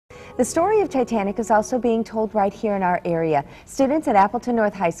The story of Titanic is also being told right here in our area. Students at Appleton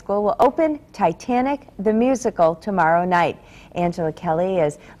North High School will open Titanic the Musical tomorrow night. Angela Kelly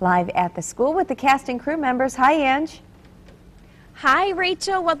is live at the school with the cast and crew members. Hi, Ange. Hi,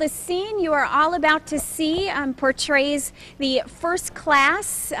 Rachel. Well, the scene you are all about to see portrays the first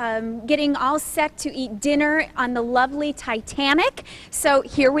class getting all set to eat dinner on the lovely Titanic. So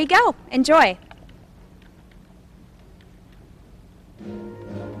here we go. Enjoy.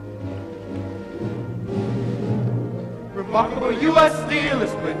 Remarkable U.S. steel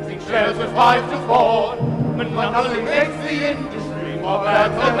is splitting shares with 5 to 4. Monopoly makes the industry more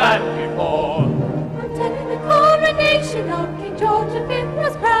better than before. Attending the coronation of King George V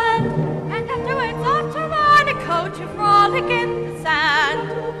was grand, and afterwards off to ride a coach to frolic in the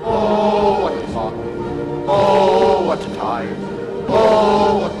sand. Oh, what a song! Oh, what a time!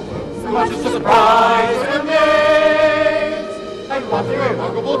 Oh, what a world! So much to surprise and amaze! And what a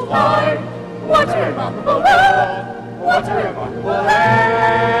remarkable time! What a remarkable world! What a remarkable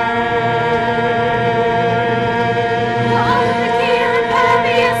day!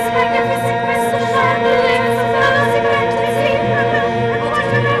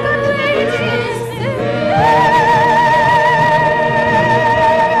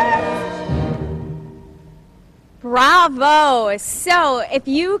 Bravo! So, if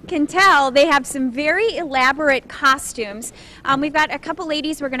you can tell, they have some very elaborate costumes. We've got a couple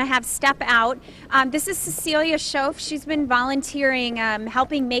ladies we're going to have step out. This is Cecilia Schoaf. She's been volunteering,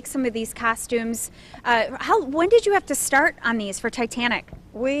 helping make some of these costumes. When did you have to start on these for Titanic?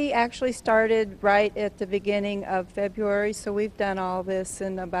 We actually started right at the beginning of February, so we've done all this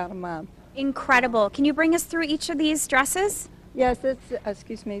in about a month. Incredible. Can you bring us through each of these dresses? Yes, this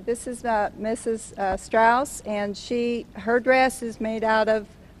is Mrs. Strauss, and her dress is made out of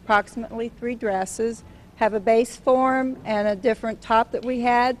approximately 3 dresses, have a base form and a different top that we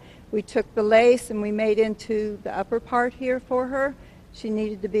had. We took the lace and we made into the upper part here for her. She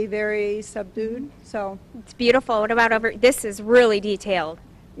needed to be very subdued, so. It's beautiful. What about over, this is really detailed.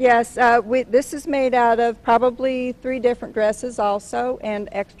 Yes, this is made out of probably 3 different dresses also, and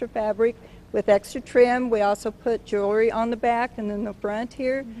extra fabric. With extra trim, we also put jewelry on the back and then the front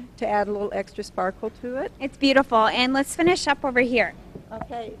here to add a little extra sparkle to it. It's beautiful. And let's finish up over here.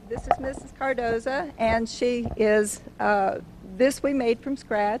 Okay, this is Mrs. Cardoza, and she is, this we made from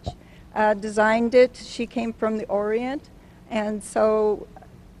scratch, designed it. She came from the Orient, and so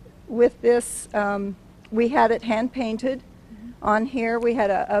with this, we had it hand painted. On here, we had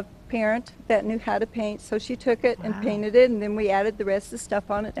a parent that knew how to paint, so she took it and painted it, and then we added the rest of the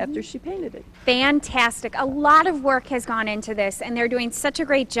stuff on it after she painted it. Fantastic. A lot of work has gone into this, and they're doing such a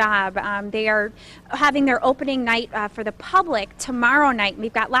great job. They are having their opening night for the public tomorrow night.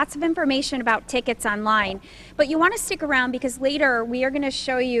 We've got lots of information about tickets online, but you want to stick around because later we are going to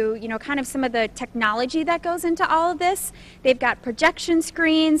show you, kind of some of the technology that goes into all of this. They've got projection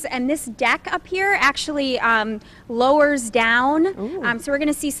screens, and this deck up here actually lowers down. So we're going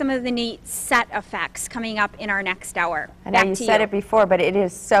to see some of the neat set effects coming up in our next hour. I know you said it before, but it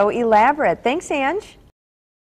is so elaborate. Thanks, Ange.